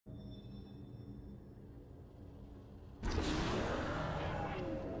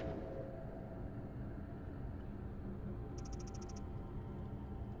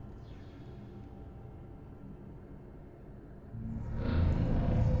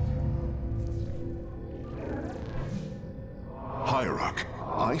Hierarch,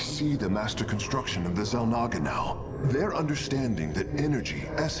 I see the master construction of the Xel'Naga now. Their understanding that energy,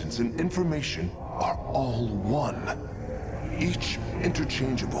 essence, and information are all one. Each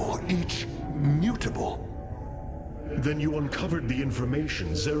interchangeable, each mutable. Then you uncovered the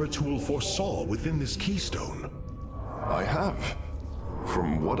information Zeratul foresaw within this keystone. I have.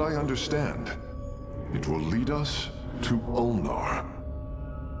 From what I understand, it will lead us to Ulnar.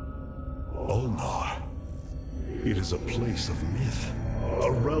 Ulnar. It is a place of myth.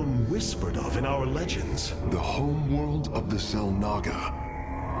 A realm whispered of in our legends. The homeworld of the Xel'Naga.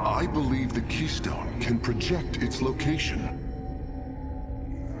 I believe the keystone can project its location.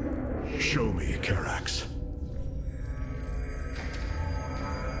 Show me, Karax.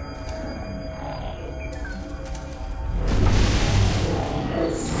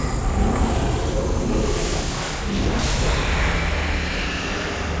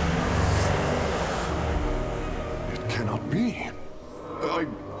 It cannot be.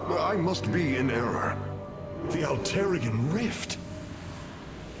 I must be in error. The Altarian Rift.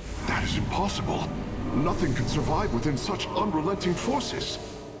 That is impossible. Nothing can survive within such unrelenting forces.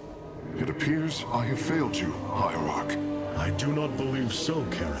 It appears I have failed you, Hierarch. I do not believe so,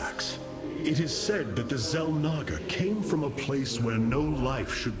 Karax. It is said that the Xel'Naga came from a place where no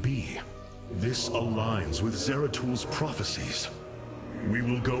life should be. This aligns with Zeratul's prophecies. We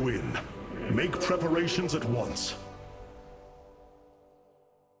will go in. Make preparations at once.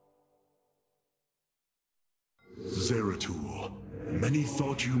 Zeratul, many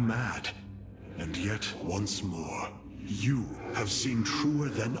thought you mad. And yet, once more, you have seen truer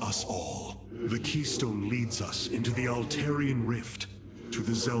than us all. The keystone leads us into the Altarian Rift, to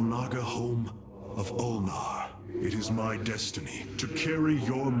the Xel'Naga home of Ulnar. It is my destiny to carry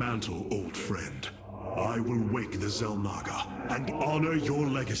your mantle, old friend. I will wake the Xel'Naga and honor your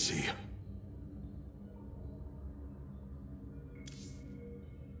legacy.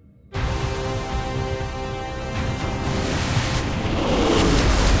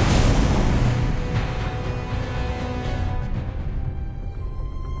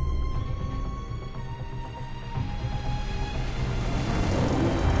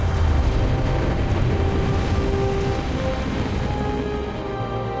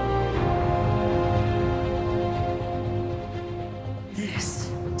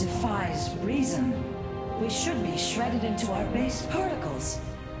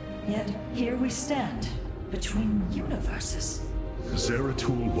 Stand between universes.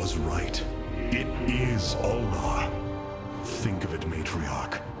 Zeratul was right. It is Ulnar. Think of it,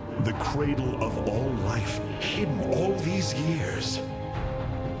 Matriarch. The cradle of all life, hidden all these years.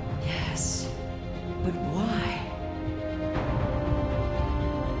 Yes, but why?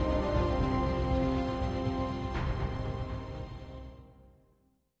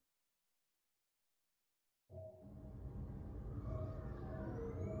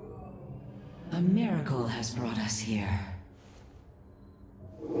 A miracle has brought us here.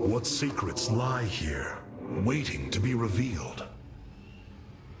 What secrets lie here, waiting to be revealed?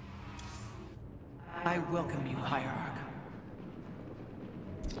 I welcome you, Hierarch.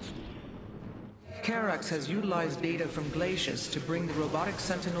 Karax has utilized data from glaciers to bring the robotic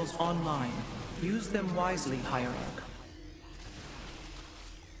sentinels online. Use them wisely, Hierarch.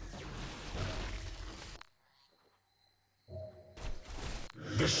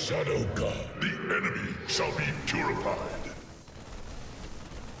 The Shadow God, the enemy, shall be purified.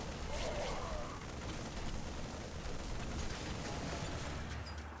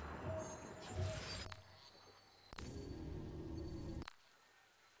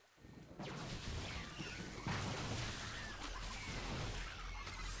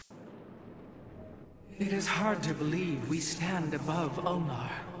 It is hard to believe we stand above Ulnar,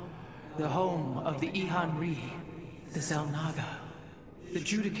 the home of the Ihan-Ri, the Xel'Naga. The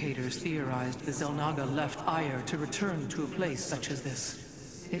Judicators theorized the Xel'Naga left Aiur to return to a place such as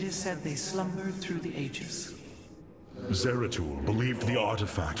this. It is said they slumbered through the ages. Zeratul believed the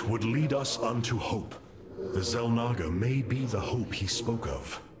artifact would lead us unto hope. The Xel'Naga may be the hope he spoke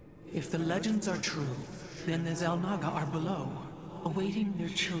of. If the legends are true, then the Xel'Naga are below, awaiting their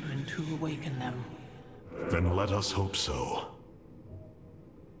children to awaken them. Then let us hope so.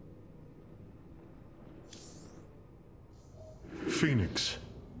 Phoenix,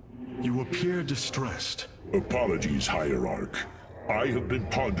 you appear distressed. Apologies, Hierarch. I have been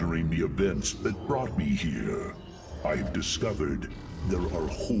pondering the events that brought me here. I have discovered there are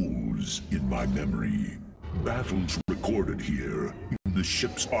holes in my memory. Battles recorded here in the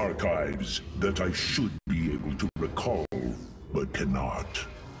ship's archives that I should be able to recall, but cannot.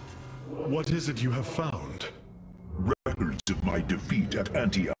 What is it you have found? Records of my defeat at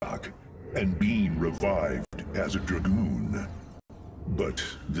Antioch, and being revived as a dragoon. But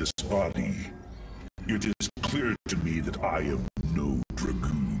this body, it is clear to me that I am no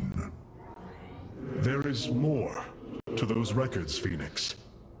dragoon. There is more to those records, Phoenix.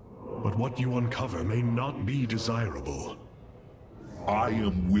 But what you uncover may not be desirable. I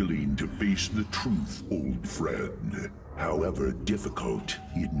am willing to face the truth, old friend, however difficult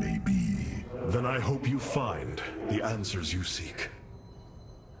it may be. Then I hope you find the answers you seek.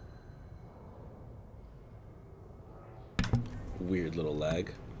 Weird little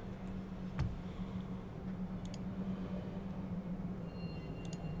lag.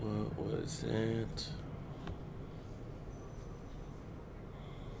 What was it?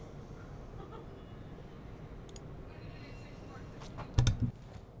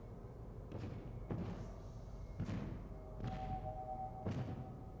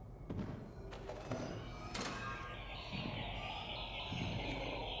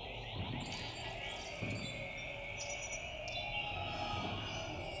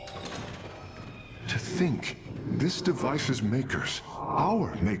 To think, this device's makers,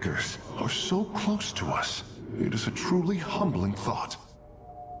 our makers, are so close to us. It is a truly humbling thought.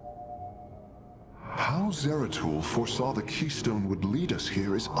 How Zeratul foresaw the Keystone would lead us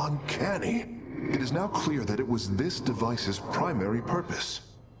here is uncanny. It is now clear that it was this device's primary purpose.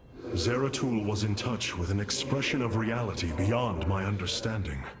 Zeratul was in touch with an expression of reality beyond my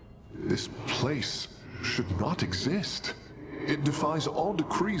understanding. This place should not exist. It defies all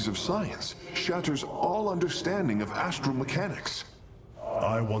decrees of science, shatters all understanding of astral mechanics.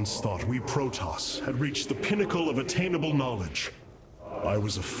 I once thought we Protoss had reached the pinnacle of attainable knowledge. I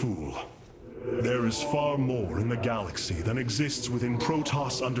was a fool. There is far more in the galaxy than exists within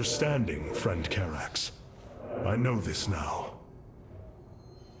Protoss understanding, friend Karax. I know this now.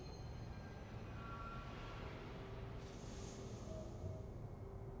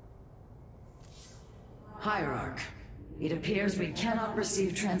 Hierarch, it appears we cannot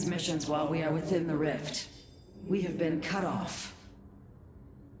receive transmissions while we are within the rift. We have been cut off.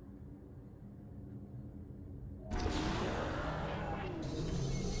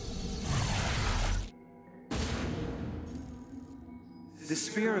 The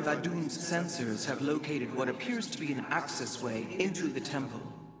Spear of Adun's sensors have located what appears to be an access way into the temple.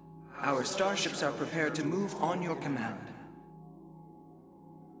 Our starships are prepared to move on your command.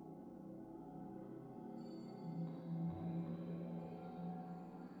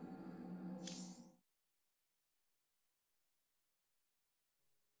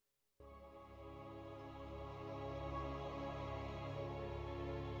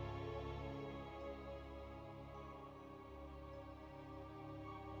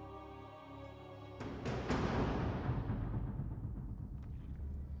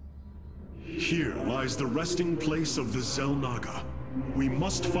 Here lies the resting place of the Xel'Naga. We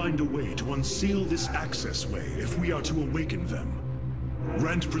must find a way to unseal this access way if we are to awaken them.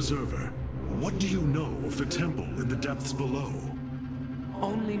 Rand Preserver, what do you know of the temple in the depths below?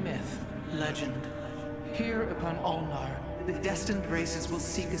 Only myth, legend. Here upon Ulnar, the destined races will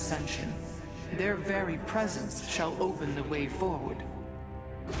seek ascension. Their very presence shall open the way forward.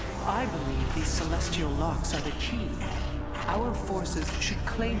 I believe these celestial locks are the key. Our forces should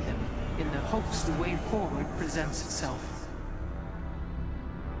claim them in the hopes the way forward presents itself.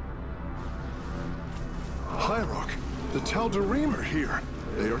 Hierarch, the Tal'Darim are here.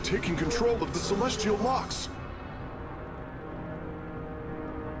 They are taking control of the celestial locks.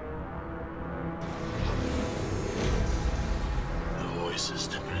 The voice's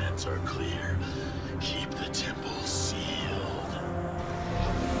demands are clear. Keep the temple sealed.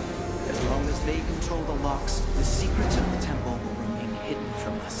 As long as they control the locks, the secrets of the temple will remain hidden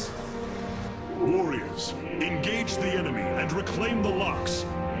from us. Warriors, engage the enemy and reclaim the locks.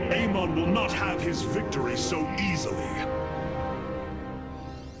 Amon will not have his victory so easily.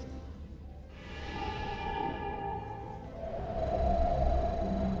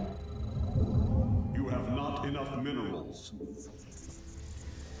 You have not enough minerals.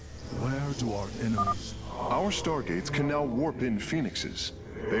 Where do our enemies? Our stargates can now warp in phoenixes.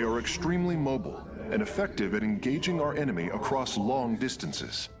 They are extremely mobile and effective at engaging our enemy across long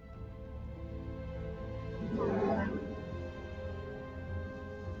distances.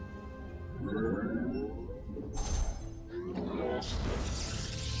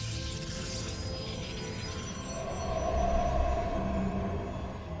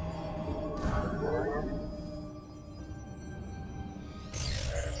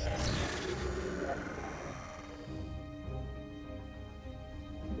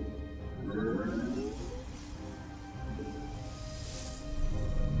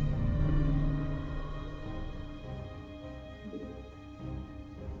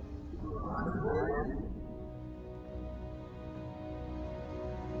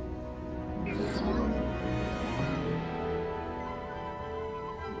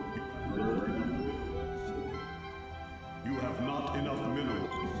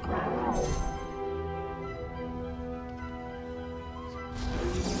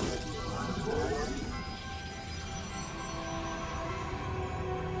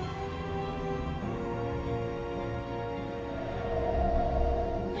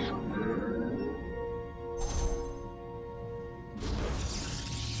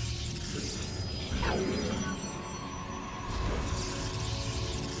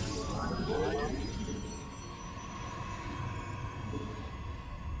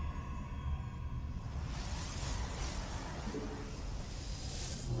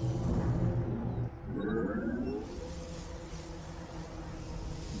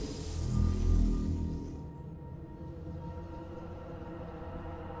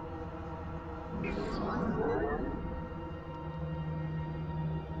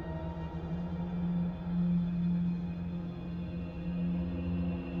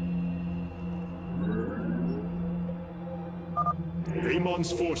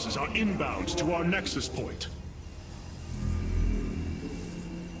 Amon's forces are inbound to our nexus point.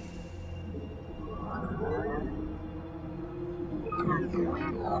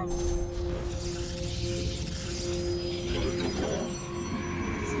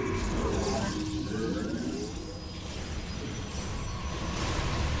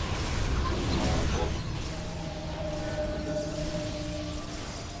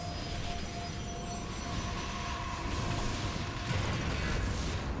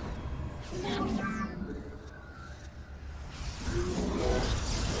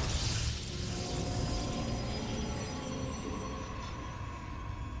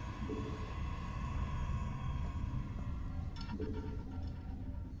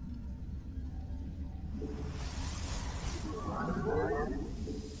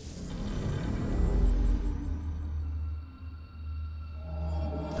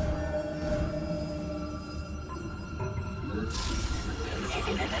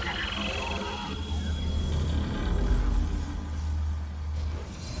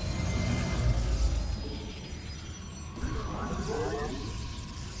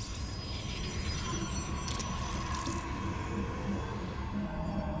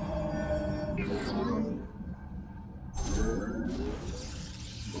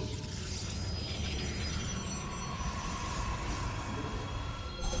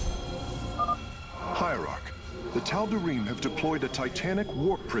 Hierarch, the Tal'Darim have deployed a titanic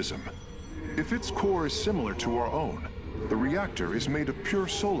warp prism. If its core is similar to our own, the reactor is made of pure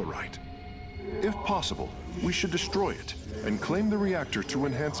solarite. If possible, we should destroy it and claim the reactor to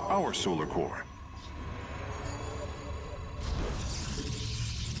enhance our solar core.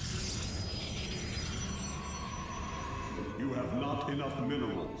 You have not enough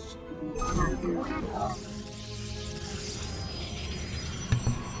minerals.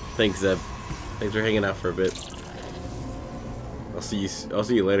 Thanks, Zeb. Thanks for hanging out for a bit. I'll see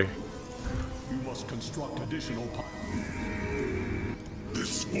you later. You must construct additional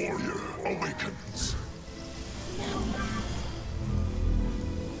This warrior awakens.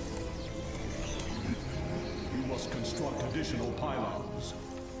 You must construct additional pylons.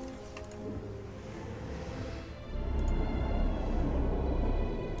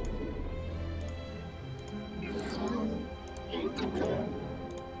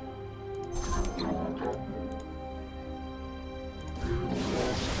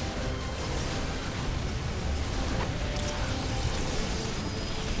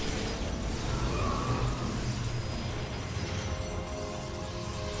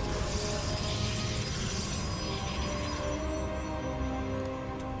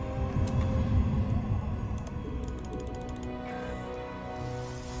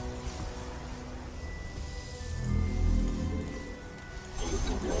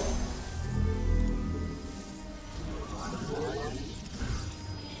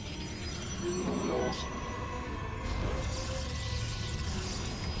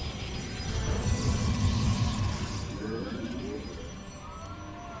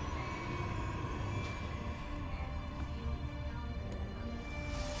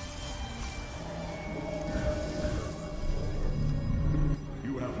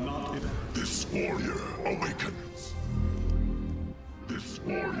 This warrior awakens. This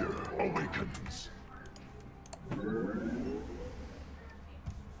warrior awakens.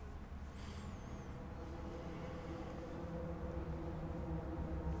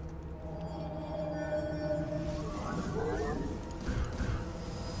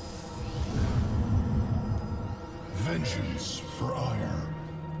 Vengeance for ire.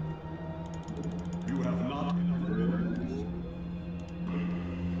 You have not enough minerals.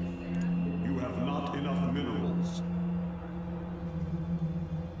 You have not enough minerals.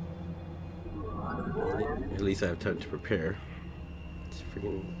 At least I have time to prepare. It's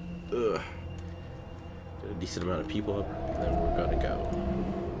freaking ugh. Get a decent amount of people up, and then we're gonna go.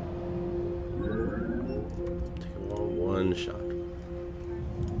 Take them all one shot.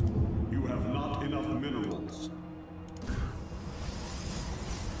 You have not enough minerals.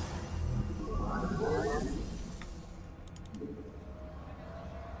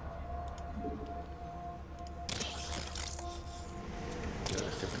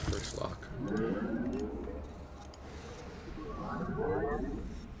 Gotta take the first lock.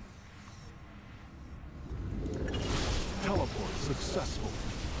 Teleport successful.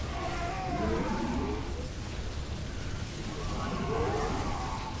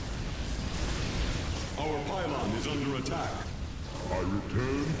 Our pylon is under attack. I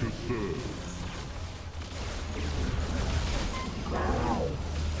return to serve.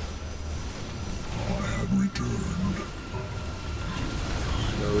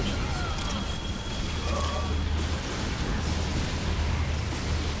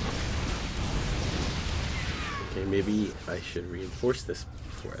 Okay, maybe I should reinforce this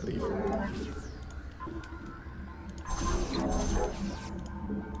before I leave.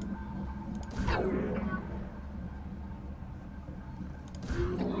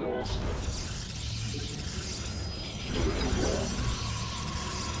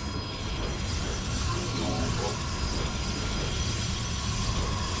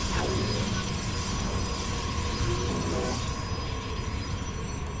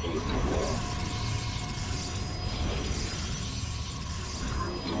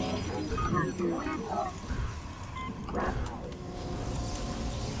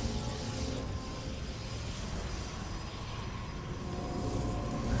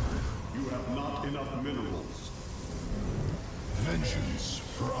 You have not enough minerals. Vengeance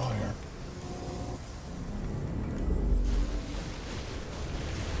for ire.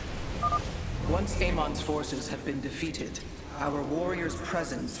 Once Amon's forces have been defeated, our warrior's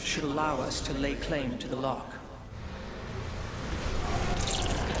presence should allow us to lay claim to the lock.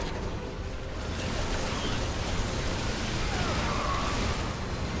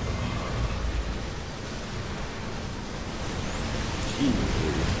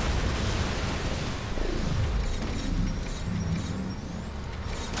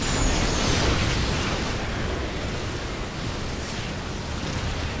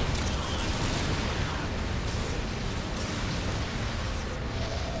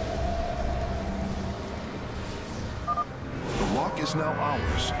 Is now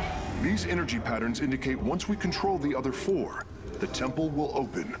ours. These energy patterns indicate once we control the other four, the temple will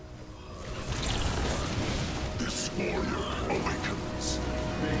open. This warrior awakens.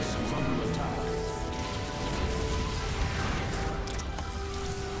 Base is under attack.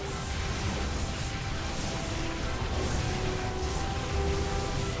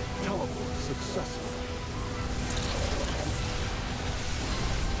 Teleport successful.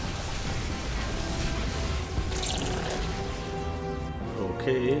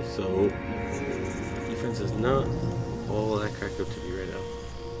 Okay, so defense is not all that cracked up to be right now.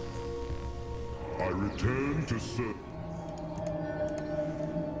 I return to serve.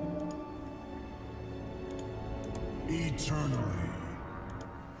 Eternally.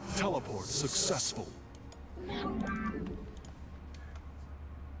 Teleport successful.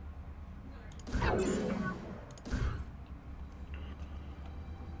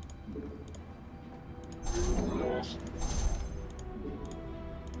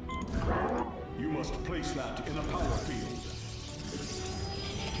 You must place that in a power field.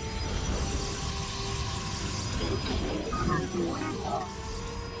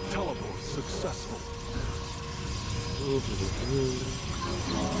 Teleport successful.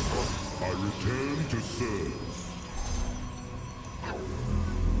 I return to serve.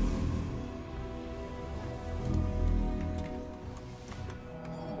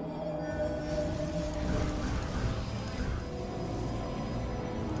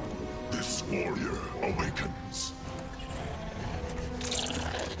 This warrior awakens.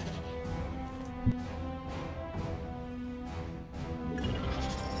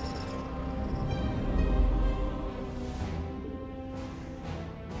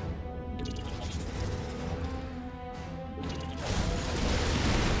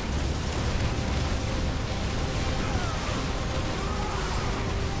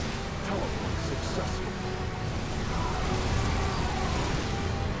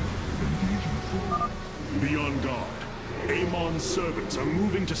 Be on guard. Amon's servants are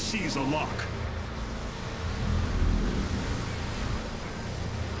moving to seize a lock.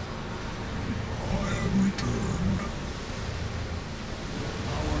 I have returned.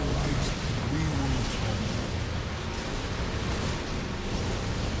 Our light we will tell.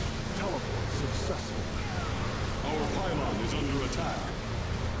 Teleport successful. Our pylon is under attack.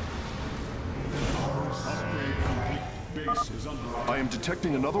 Upgrade complete. Base is under attack. I am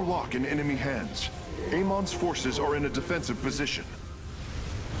detecting another lock in enemy hands. Amon's forces are in a defensive position.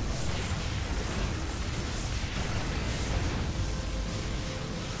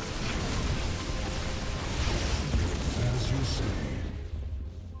 As you say.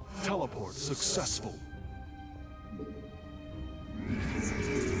 Teleport successful.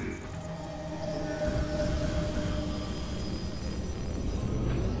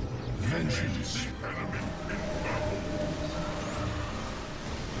 Vengeance.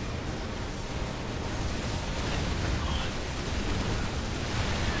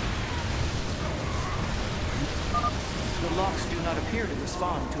 The locks do not appear to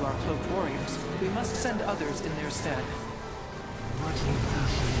respond to our cloaked warriors. We must send others in their stead.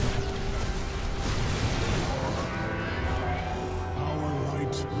 Our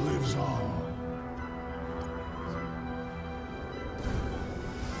light lives on.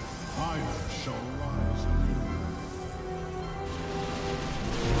 Fire shall rise anew.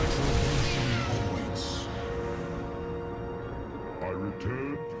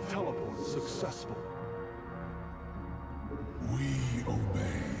 successful. We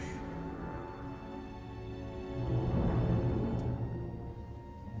obey.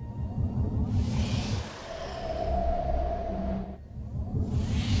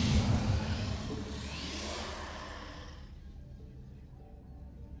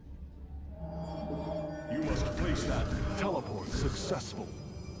 You must place that. Teleport successful.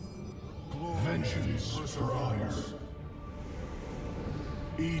 Vengeance survives.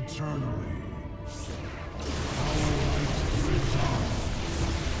 Eternally. Our light lives on.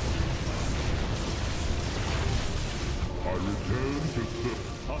 I return to the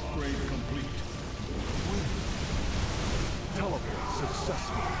Upgrade complete. teleport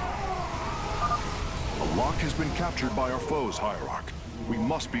successful. A lock has been captured by our foes, Hierarch. We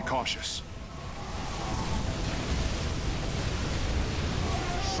must be cautious.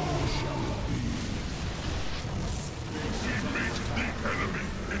 So shall it be. We meet the enemy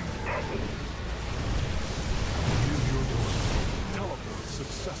in battle. Give your order. Teleport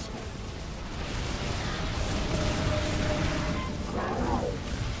successful.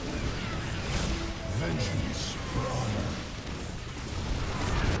 Vengeance for honor.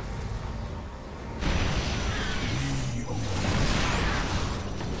 We obey.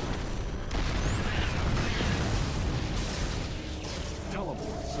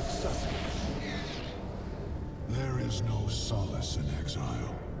 Teleport successful. There is no solace in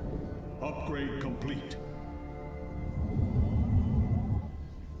exile. Upgrade complete.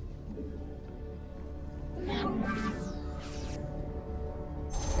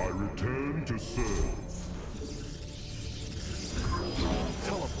 I return to serve.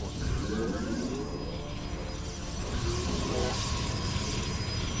 Teleport.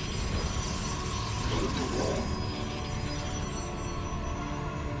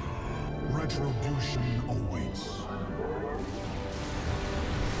 Retribution awaits.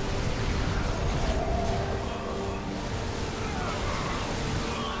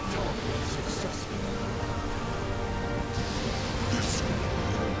 Teleport successful.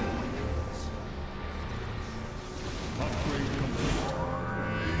 Upgrade complete.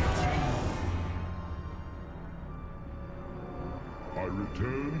 I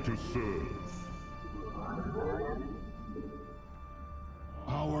return to serve.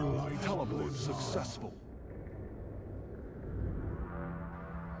 Our light teleport successful.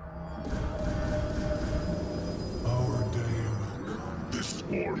 Our day will come. This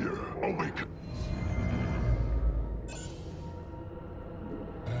warrior awaken.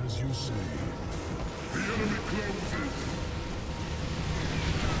 As you say. The enemy closes.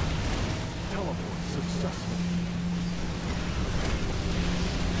 Teleport successful.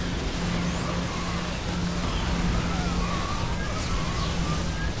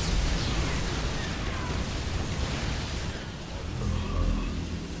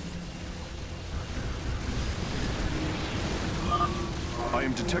 I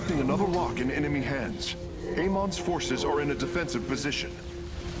am detecting another lock in enemy hands. Amon's forces are in a defensive position.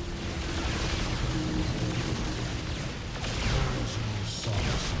 There is no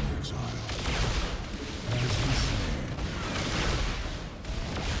solace in exile. As you say.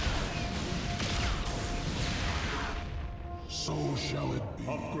 So shall it be.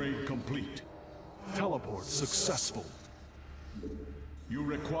 Upgrade complete. Teleport successful. You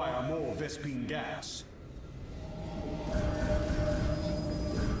require more Vespine gas.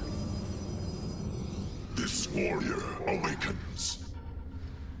 This warrior awakens.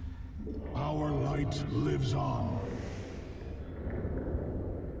 Our light lives on.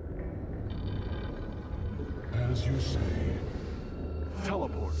 As you say.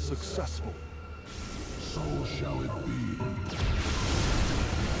 Teleport successful. So shall it be.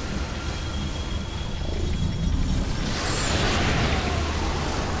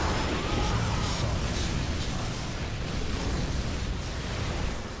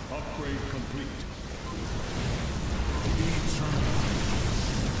 Upgrade complete.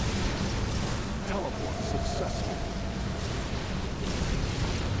 Teleport successful.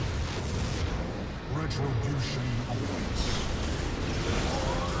 Retribution awaits.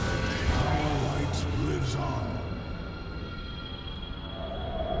 Our light lives on.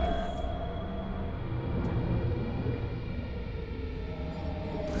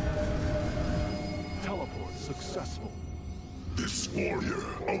 Teleport successful. This warrior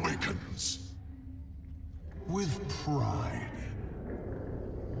awakens. With pride.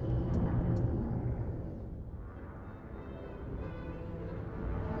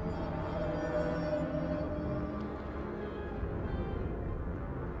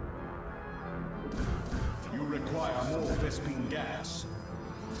 You require more Vespine gas.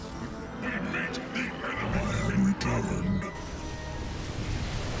 We meet the enemy. I have returned.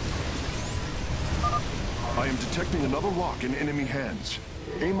 am detecting another lock in enemy hands.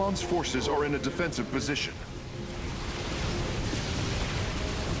 Amon's forces are in a defensive position.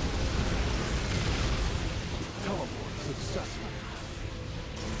 Teleport successful.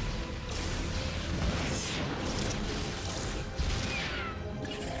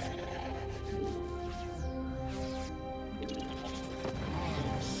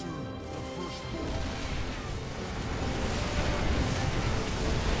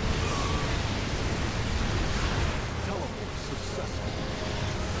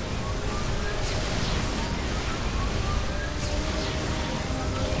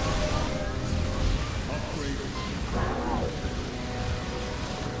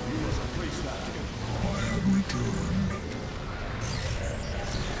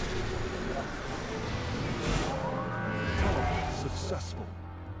 Successful.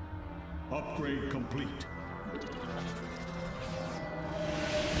 Upgrade complete.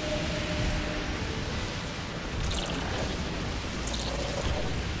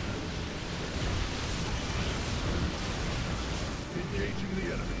 Engaging the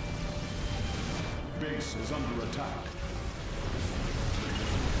enemy. Base is under attack.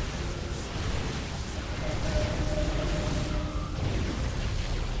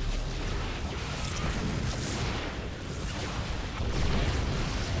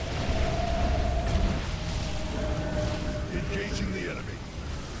 Engaging the enemy.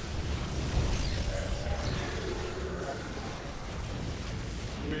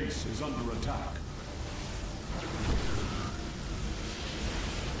 Base is under attack.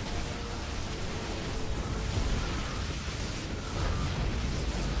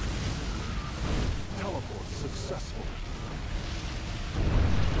 Teleport successful.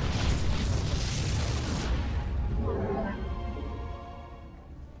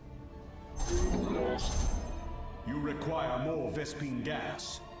 You require more Vespine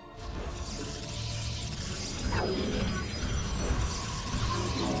gas.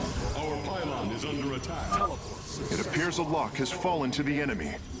 Our pylon is under attack. Teleport successful. It appears a lock has fallen to the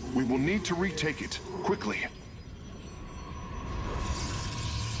enemy. We will need to retake it, quickly.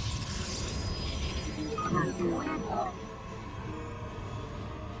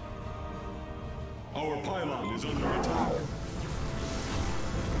 Our pylon is under attack.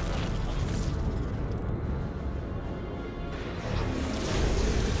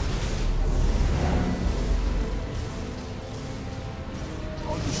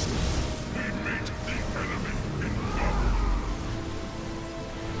 Understood. We meet the enemy in battle.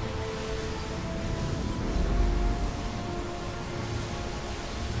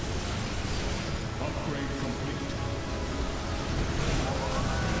 Upgrade complete.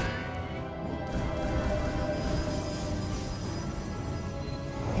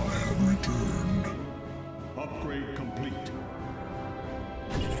 I have returned. Upgrade complete.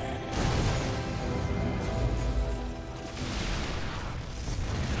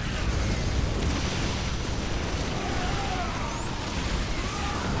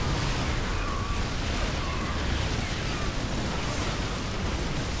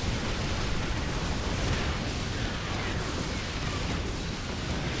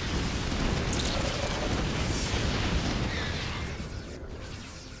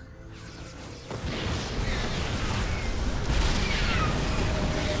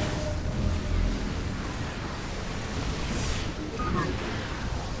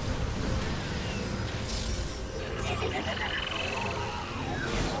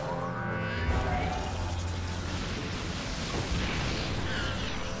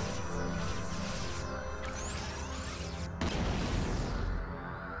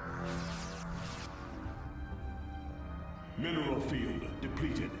 Mineral field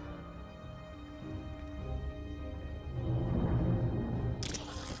depleted.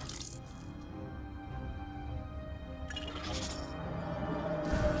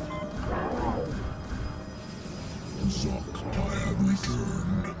 Zoc, I have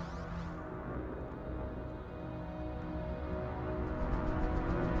returned.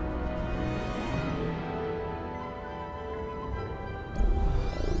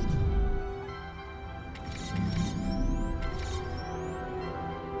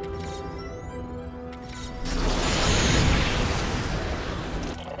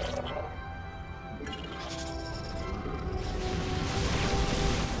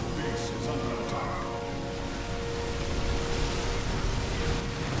 Base is under attack.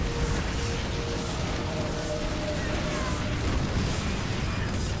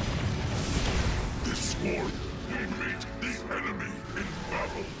 This sword, we meet the enemy in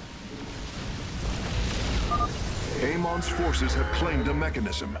battle. Amon's forces have claimed a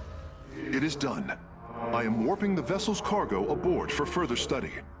mechanism. It is done. I am warping the vessel's cargo aboard for further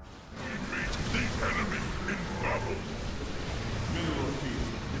study. We meet the enemy in Mineral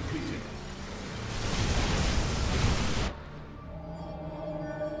field depleted.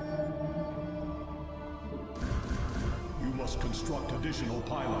 You must construct additional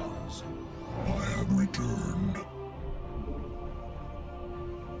pylons. I have returned.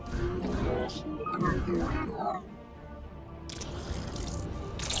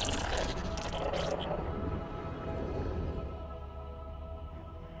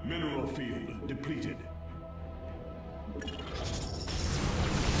 Mineral field depleted.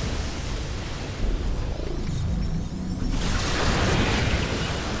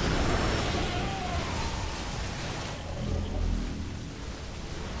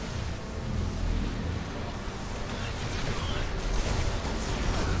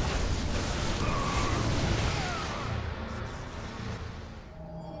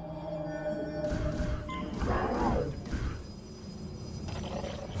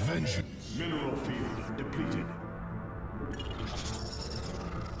 Vengeance. Mineral field depleted.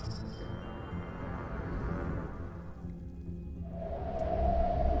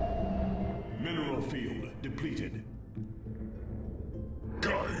 Mineral field depleted.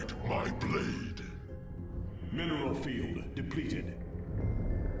 Guide my blade. Mineral field depleted.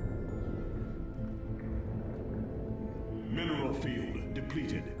 Mineral field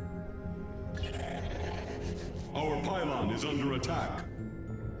depleted. Our pylon is under attack.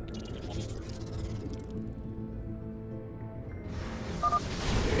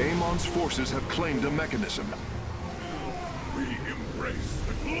 Amon's forces have claimed a mechanism. We embrace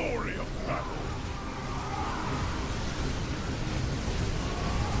the glory of battle.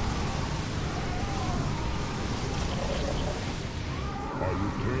 I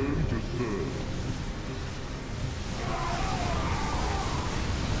return to third.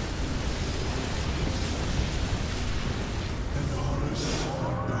 And Horus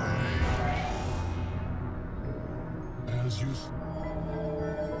are dying. As you...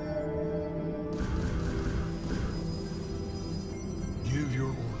 Give your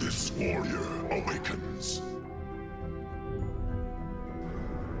order. This warrior awakens.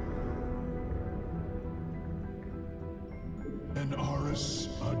 And Aris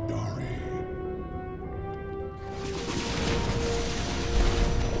Adari.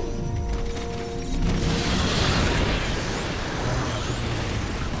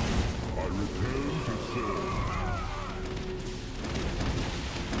 I return to serve.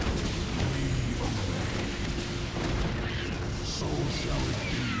 We obey. So shall it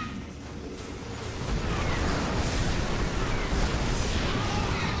be.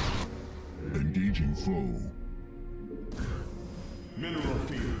 Engaging foe. Mineral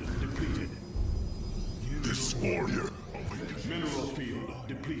field depleted. This warrior awakens. Mineral field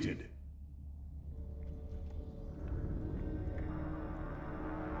depleted.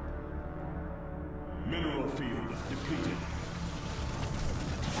 Mineral field depleted.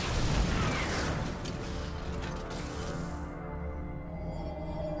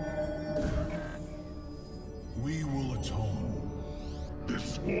 We will atone.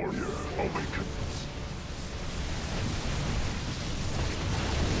 This warrior awakens.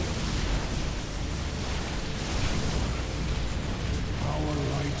 Our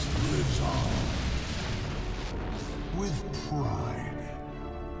light lives on. With pride,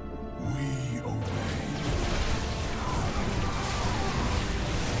 we obey.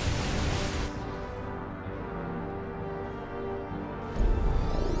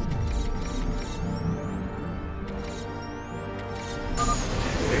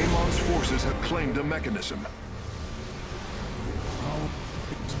 Amon's forces have claimed a mechanism. Our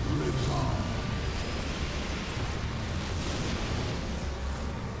light lives on.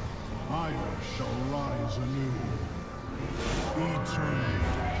 Fire shall rise anew.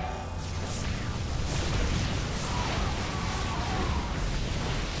 Eternally.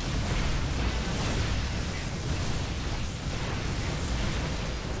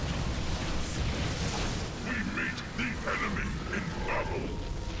 We meet the enemy in battle.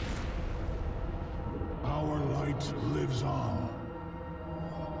 Our light lives on.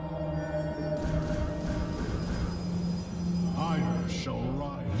 Ire shall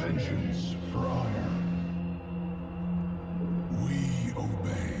rise. Vengeance for ire. We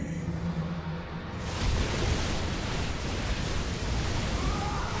obey.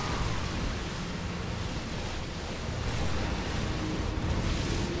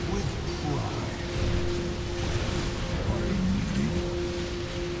 With pride. I am needed.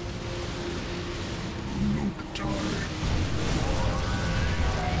 Look time.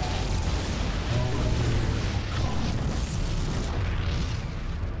 Our day will come.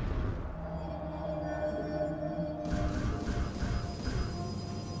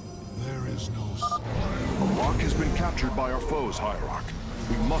 by our foes, Hierarch.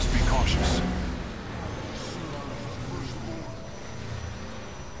 We must be cautious.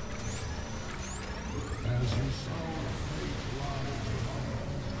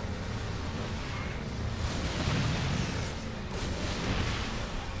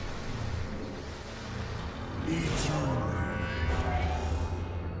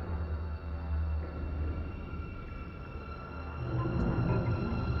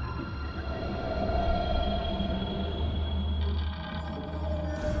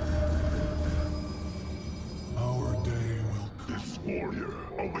 Warrior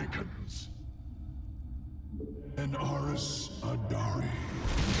awakens. And Aris Adari.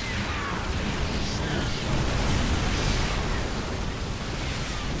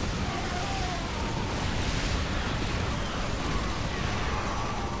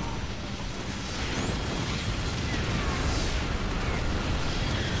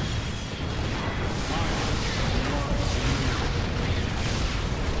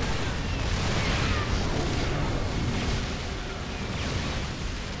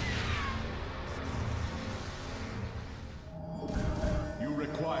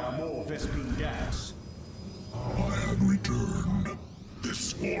 Gas. I have returned.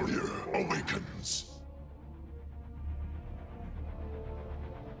 This warrior awakens.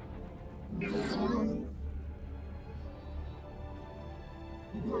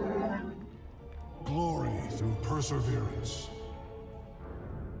 Glory through perseverance.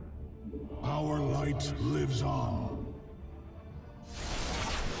 Our light lives on.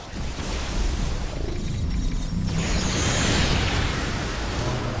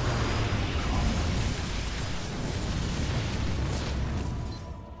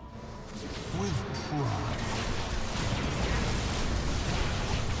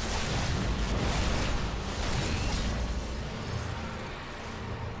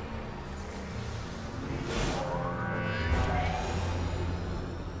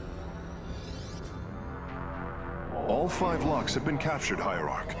 All 5 locks have been captured,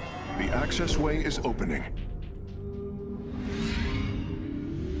 Hierarch. The access way is opening.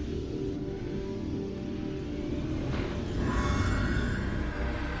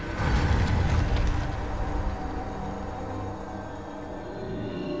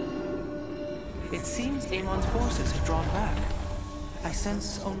 It seems Amon's forces have drawn back. I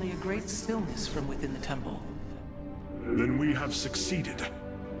sense only a great stillness from within the temple. Then we have succeeded.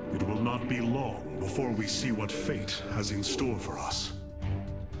 It will not be long before we see what fate has in store for us.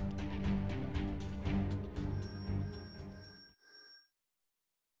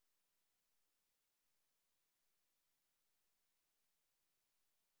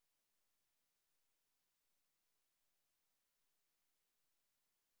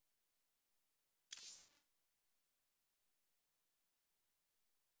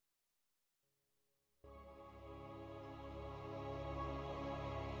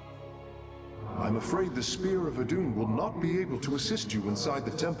 I'm afraid the Spear of Adun will not be able to assist you inside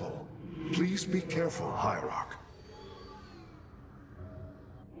the temple. Please be careful, Hierarch.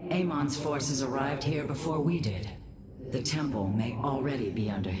 Amon's forces arrived here before we did. The temple may already be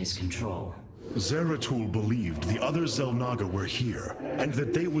under his control. Zeratul believed the other Xel'Naga were here, and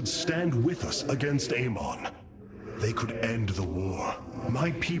that they would stand with us against Amon. They could end the war.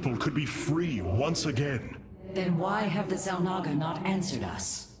 My people could be free once again. Then why have the Xel'Naga not answered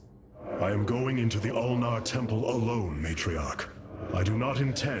us? I am going into the Ulnar Temple alone, Matriarch. I do not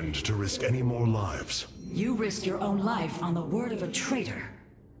intend to risk any more lives. You risked your own life on the word of a traitor.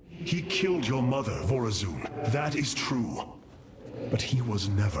 He killed your mother, Vorazun. That is true. But he was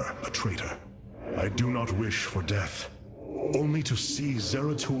never a traitor. I do not wish for death. Only to see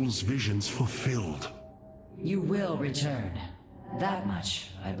Zeratul's visions fulfilled. You will return. That much,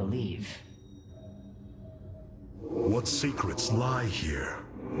 I believe. What secrets lie here,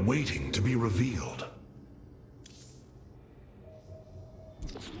 waiting to be revealed?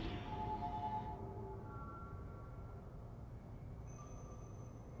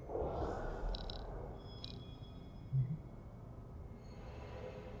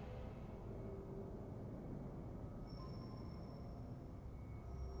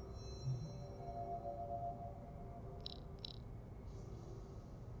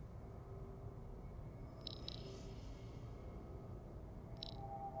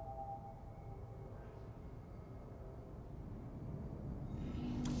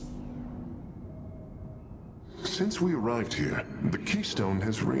 Since we arrived here, the keystone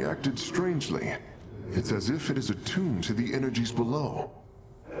has reacted strangely. It's as if it is attuned to the energies below.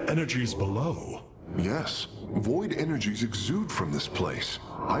 Energies below? Yes. Void energies exude from this place.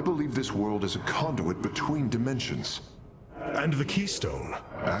 I believe this world is a conduit between dimensions. And the keystone?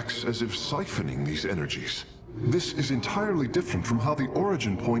 Acts as if siphoning these energies. This is entirely different from how the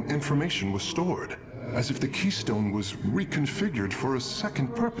origin point information was stored, as if the keystone was reconfigured for a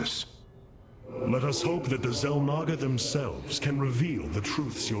second purpose. Let us hope that the Xel'Naga themselves can reveal the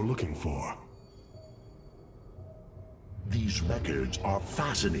truths you're looking for. These records are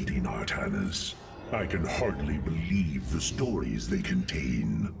fascinating, Artanis. I can hardly believe the stories they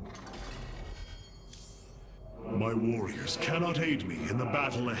contain. My warriors cannot aid me in the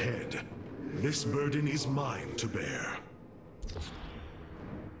battle ahead. This burden is mine to bear.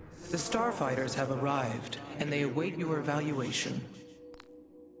 The starfighters have arrived, and they await your evaluation.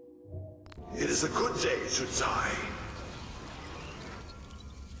 It is a good day, Sutsai.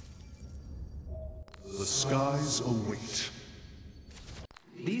 The skies await.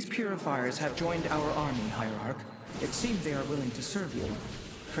 These purifiers have joined our army, Hierarch. It seems they are willing to serve you.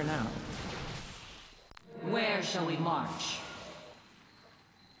 For now. Where shall we march?